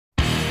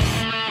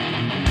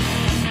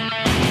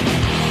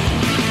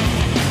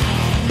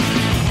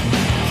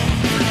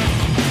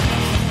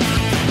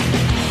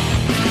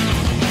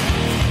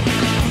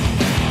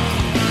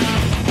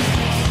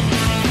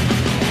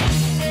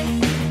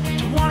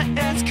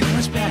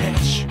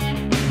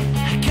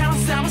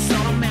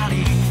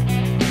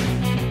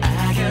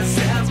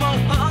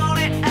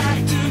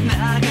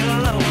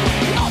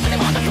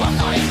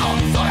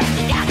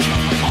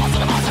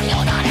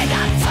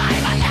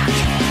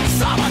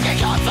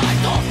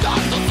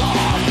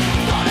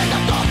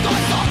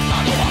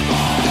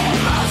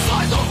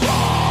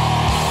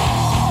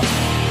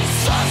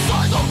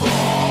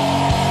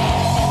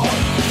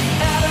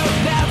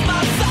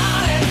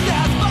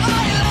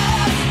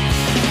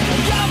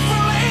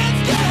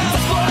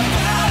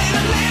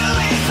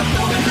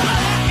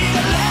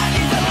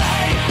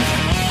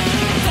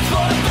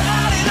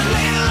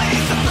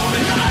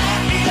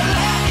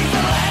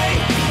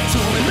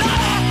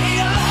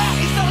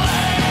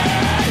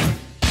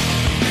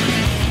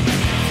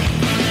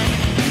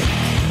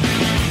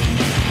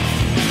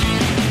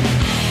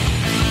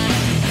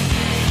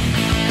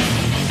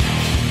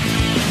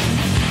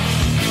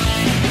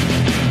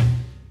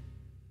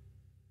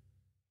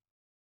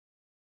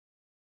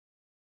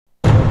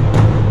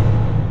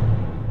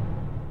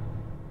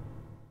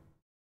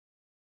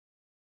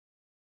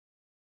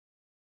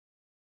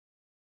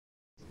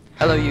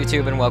Hello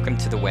YouTube and welcome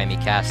to the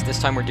WammyCast. This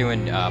time we're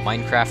doing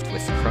Minecraft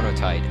with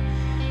ChronotidE.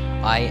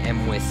 I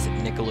am with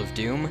Nickel of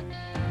Doom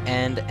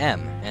and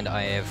M, and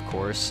I of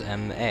course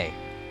am A.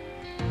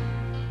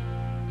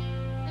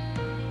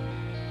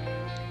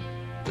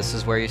 This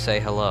is where you say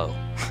hello.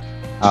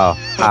 Oh,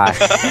 hi.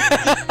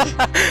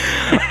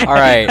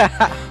 Alright.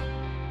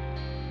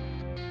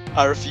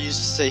 I refuse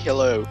to say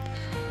hello.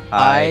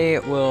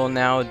 I will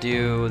now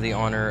do the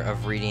honor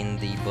of reading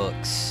the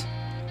books.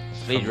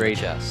 Please from the read.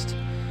 chest.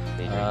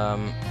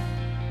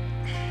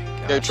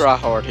 Go try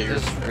hard here.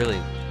 There's really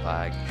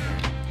lag.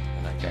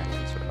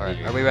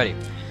 Alright, are we ready?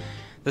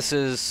 This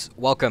is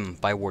Welcome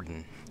by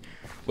Warden.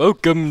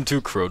 Welcome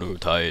to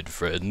ChronotidE,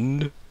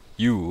 friend.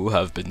 You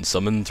have been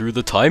summoned through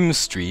the time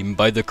stream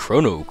by the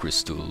Chrono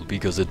Crystal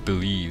because it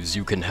believes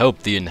you can help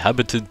the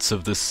inhabitants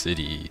of the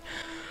city.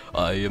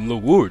 I am the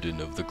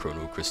Warden of the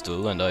Chrono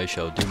Crystal, and I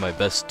shall do my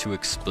best to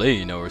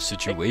explain our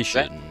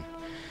situation.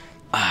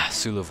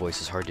 Sula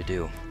voice is hard to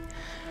do.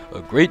 A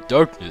great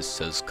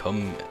darkness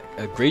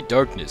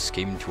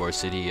came to our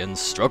city and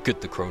struck at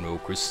the Chrono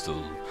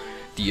Crystal.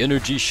 The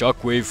energy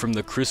shockwave from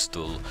the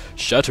crystal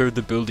shattered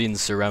the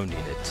buildings surrounding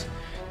it.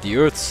 The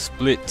earth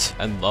split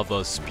and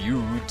lava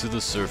spewed to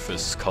the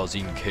surface,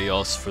 causing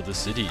chaos for the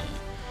city.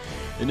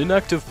 In an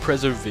act of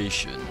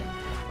preservation,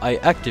 I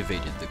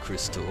activated the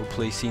crystal,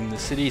 placing the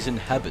city's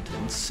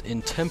inhabitants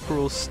in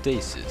temporal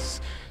stasis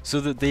so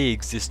that they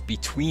exist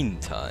between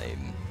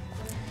time.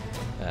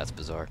 That's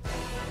bizarre.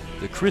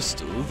 The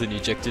crystal then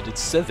ejected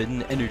its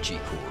 7 energy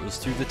cores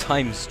through the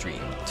time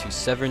stream to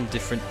 7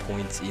 different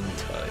points in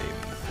time.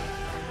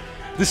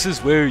 This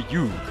is where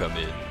you come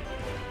in.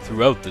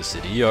 Throughout the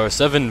city are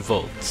 7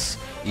 vaults.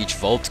 Each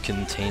vault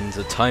contains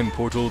a time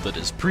portal that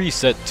is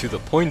preset to the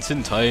points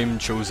in time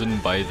chosen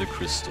by the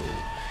crystal.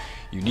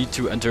 You need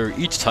to enter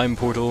each time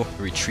portal,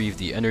 retrieve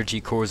the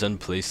energy cores, and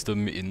place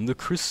them in the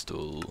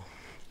crystal.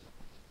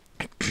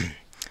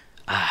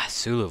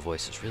 Sula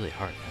voice is really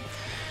hard, man.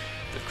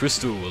 The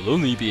crystal will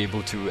only be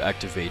able to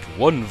activate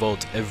 1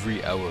 vault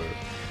every hour.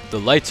 The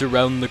lights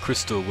around the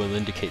crystal will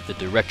indicate the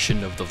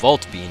direction of the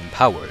vault being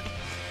powered.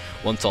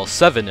 Once all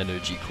 7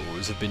 energy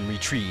cores have been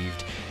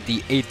retrieved,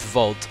 the 8th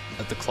vault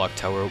at the clock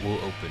tower will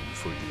open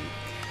for you.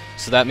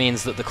 So that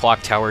means that the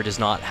clock tower does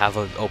not have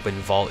an open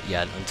vault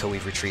yet until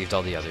we've retrieved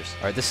all the others.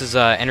 Alright, this is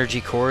energy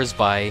cores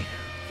by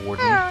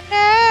Warden. Oh,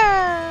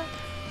 no.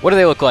 What do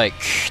they look like?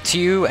 To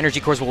you, energy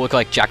cores will look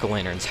like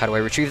jack-o'-lanterns. How do I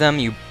retrieve them?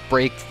 You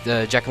break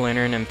the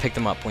jack-o'-lantern and pick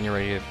them up when you're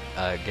ready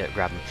to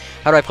grab them.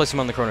 How do I place them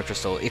on the Chrono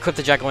Crystal? Equip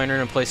the jack-o'-lantern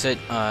and place it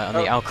on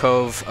the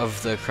alcove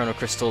of the Chrono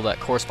Crystal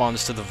that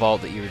corresponds to the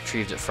vault that you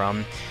retrieved it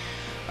from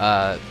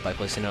by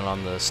placing it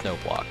on the snow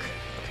block.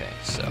 Okay,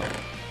 so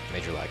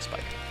major lag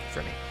spike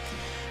for me.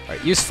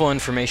 Alright, useful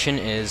information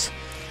is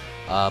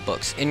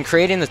books. In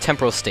creating the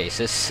temporal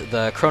stasis,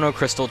 the Chrono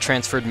Crystal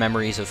transferred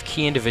memories of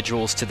key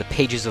individuals to the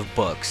pages of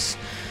books.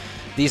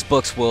 These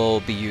books will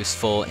be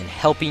useful in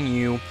helping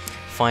you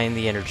find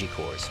the energy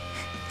cores.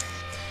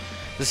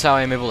 This is how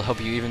I am able to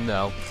help you even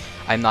though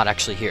I'm not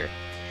actually here.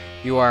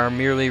 You are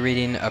merely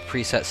reading a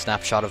preset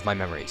snapshot of my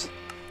memories.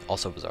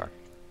 Also bizarre.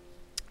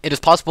 It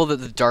is possible that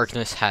the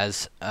darkness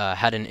has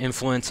had an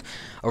influence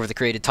over the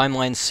created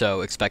timelines,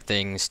 so expect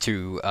things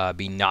to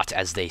be not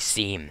as they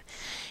seem.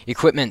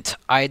 Equipment.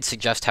 I'd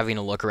suggest having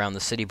a look around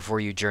the city before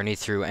you journey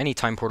through any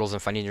time portals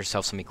and finding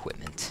yourself some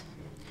equipment.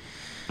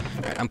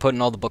 Alright, I'm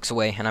putting all the books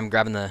away, and I'm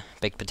grabbing the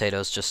baked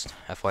potatoes, just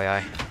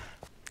FYI.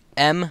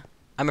 M,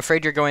 I'm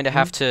afraid you're going to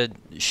have to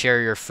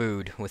share your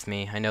food with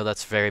me. I know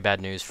that's very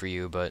bad news for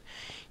you, but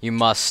you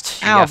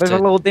must. Ow, there's a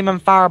little demon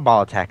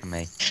fireball attacking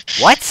me.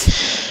 What?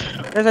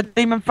 There's a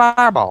demon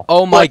fireball.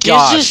 Oh my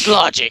gosh. What is this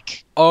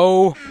logic?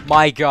 Oh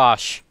my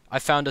gosh. I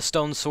found a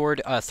stone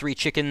sword, 3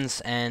 chickens,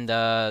 and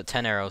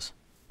 10 arrows.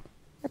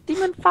 A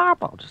demon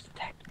fireball just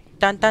attacked me.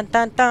 Dun dun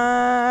dun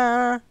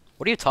dun!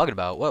 What are you talking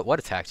about? What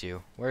attacked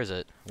you? Where is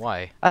it?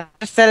 Why? I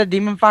just said a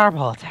demon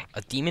fireball attack.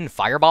 A demon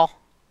fireball?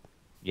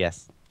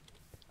 Yes.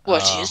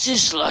 What is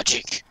this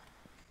logic?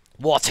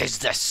 What is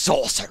this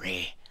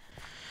sorcery?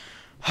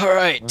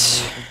 Alright.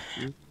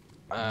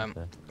 Whoa,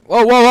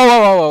 whoa, whoa, whoa,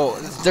 whoa,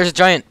 whoa! There's a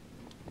giant...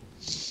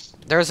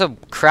 There's a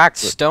cracked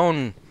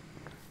stone...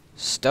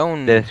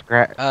 This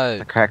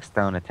the cracked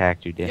stone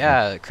attacked you, didn't it?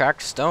 Yeah,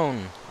 cracked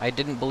stone. I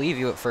didn't believe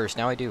you at first,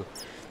 now I do.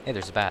 Hey,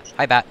 there's a bat.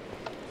 Hi, bat.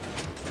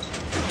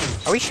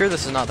 Are we sure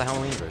this is not the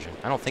Halloween version?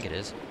 I don't think it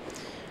is.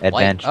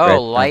 Advanced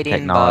lighting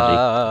technology.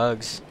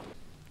 bugs.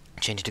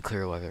 Change it to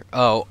clear weather.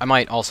 Oh, I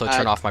might also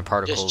turn off my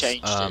particles. Just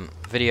changed it.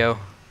 Video.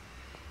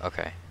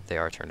 Okay, they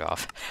are turned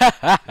off.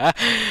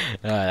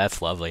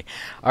 That's lovely.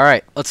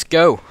 Alright, let's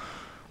go.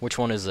 Which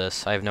one is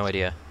this? I have no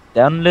idea.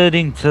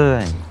 Downloading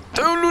time.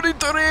 Downloading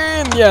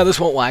terrain! Yeah, this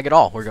won't lag at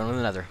all. We're going to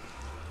the nether.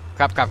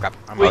 Crap, crap,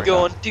 crap. We're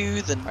going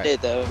to the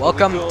nether.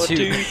 Welcome We're going to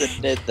the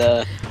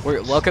nether.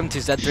 Welcome to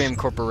Z3M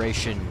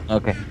Corporation.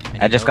 Okay. Any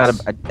I just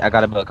notes? I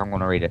got a book. I'm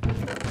gonna read it.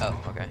 Oh,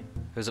 okay.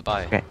 Who's it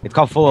by? Okay. It's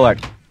called Full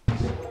Alert.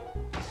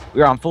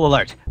 We are on full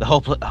alert. The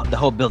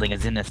whole building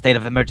is in a state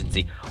of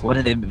emergency. One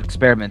of the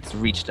experiments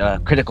reached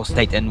a critical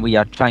state, and we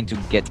are trying to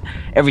get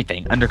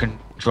everything under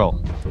control.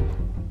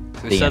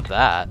 Who said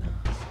that?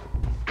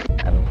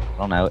 I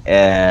don't know.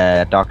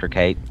 Dr.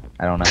 Kate.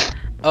 I don't know.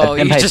 Oh,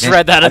 you just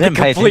read that in the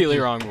completely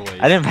wrong voice.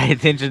 I didn't pay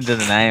attention to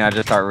the name. I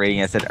just started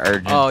reading. I said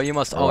urgent. Oh, you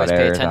must always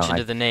pay attention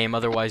to the name,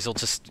 otherwise you'll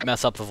just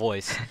mess up the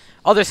voice.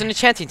 Oh, there's an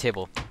enchanting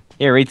table.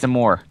 Here, read some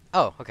more.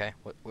 Oh, okay.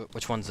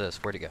 Which one's this?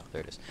 Where'd it go? There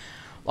it is.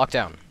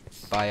 Lockdown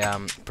by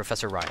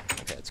Professor Ryan.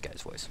 Okay, that's the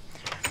guy's voice.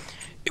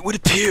 It would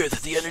appear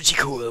that the energy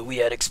core we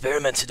had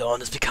experimented on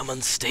has become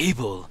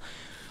unstable.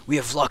 We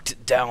have locked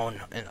it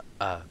down in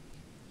the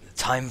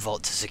time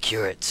vault to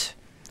secure it.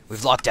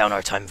 We've locked down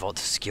our time vault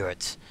to secure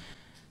it.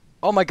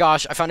 Oh my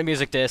gosh, I found a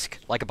music disc,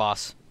 like a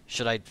boss.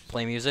 Should I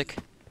play music?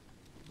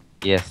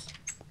 Yes.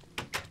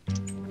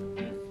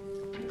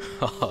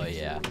 Oh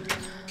yeah.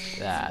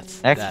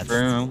 That's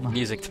room.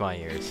 Music to my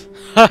ears.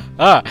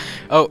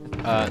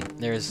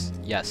 There's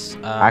yes.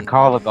 I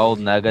call the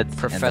gold nuggets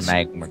Professor, and the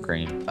magma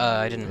cream.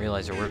 I didn't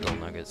realize there were gold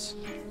nuggets.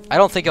 I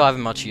don't think you'll have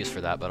much use for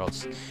that, but I'll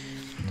just...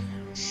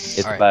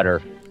 It's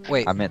butter.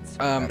 Wait, I meant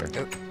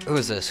butter. who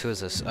is this? Who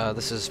is this?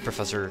 This is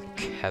Professor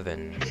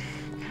Kevin.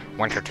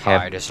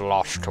 Wintertide is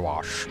lost to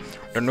us.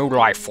 The new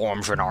life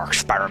forms in our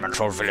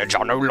experimental village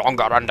are no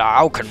longer under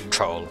our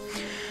control.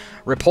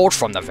 Reports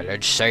from the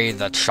village say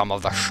that some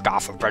of the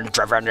staff have been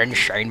driven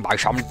insane by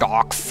some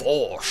dark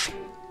force.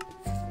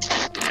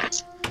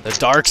 The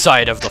dark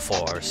side of the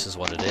force is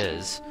what it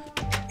is.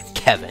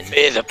 Kevin.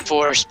 May the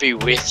force be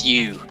with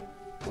you.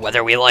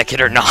 Whether we like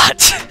it or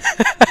not.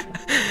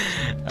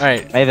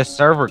 Alright. May the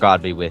server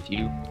god be with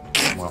you.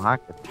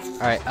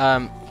 Alright,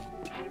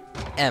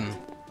 M.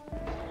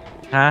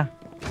 Huh?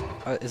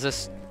 Is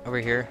this over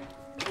here?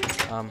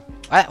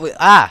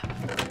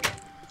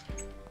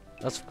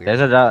 That's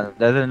weird.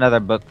 There's another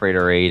book for you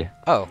to read.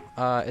 Oh,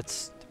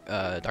 it's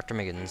Dr.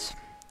 Miggins.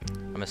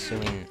 I'm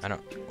assuming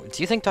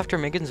do you think Dr.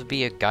 Miggins would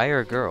be a guy or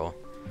a girl?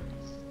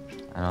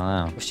 I don't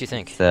know. What do you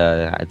think?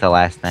 It's a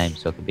last name,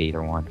 so it could be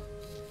either one.